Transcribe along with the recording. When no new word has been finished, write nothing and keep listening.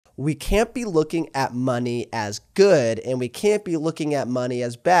we can't be looking at money as good and we can't be looking at money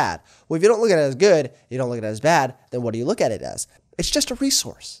as bad. Well, if you don't look at it as good, you don't look at it as bad, then what do you look at it as? It's just a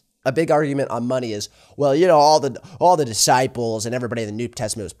resource. A big argument on money is, well, all the disciples and everybody in the New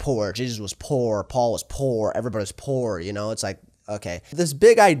Testament was poor. Jesus was poor. Paul was poor. Everybody was poor. It's like, okay. This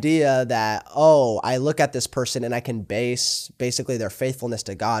big idea that, I look at this person and I can base basically their faithfulness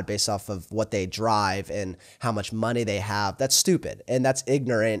to God based off of what they drive and how much money they have. That's stupid and that's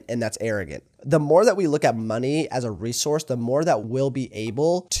ignorant and that's arrogant. The more that we look at money as a resource, the more that we'll be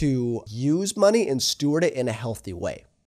able to use money and steward it in a healthy way.